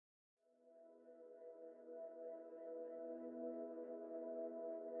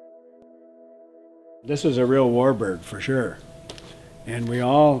This is a real warbird for sure, and we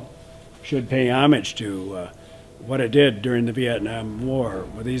all should pay homage to what it did during the Vietnam War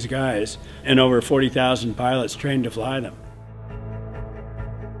with these guys, and over 40,000 pilots trained to fly them.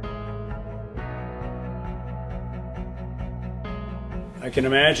 I can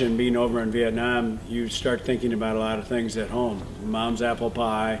imagine being over in Vietnam, you start thinking about a lot of things at home. Mom's apple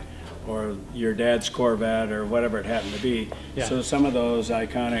pie, or your dad's Corvette, or whatever it happened to be. Yeah. So some of those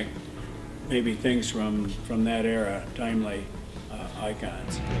iconic, maybe things from that era, timely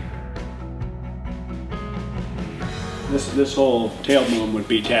icons. This whole tail boom would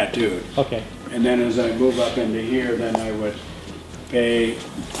be tattooed. Okay. And then as I move up into here, then I would pay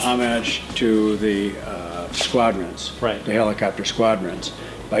homage to the squadrons, right, the helicopter squadrons,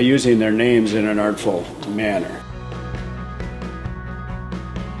 by using their names in an artful manner.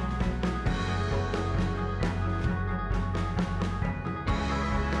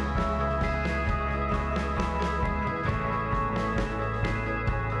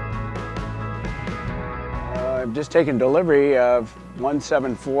 I've just taken delivery of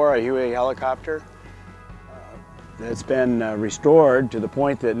 174, a Huey helicopter. It's been restored to the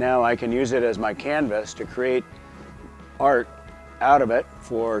point that now I can use it as my canvas to create art out of it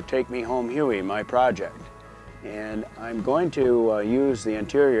for Take Me Home Huey, my project. And I'm going to use the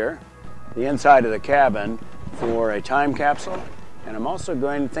interior, the inside of the cabin, for a time capsule. And I'm also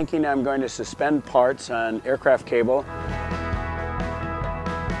thinking I'm going to suspend parts on aircraft cable.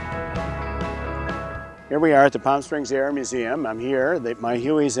 Here we are at the Palm Springs Air Museum. I'm here. My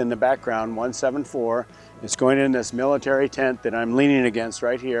Huey's in the background, 174. It's going in this military tent that I'm leaning against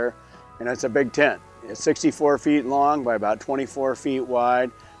right here, and it's a big tent. It's 64 feet long by about 24 feet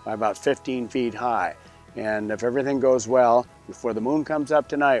wide by about 15 feet high. And if everything goes well, before the moon comes up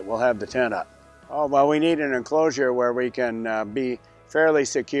tonight, we'll have the tent up. Oh, well, we need an enclosure where we can be fairly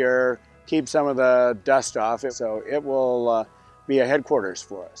secure, keep some of the dust off, so it will be a headquarters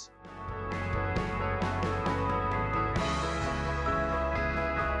for us.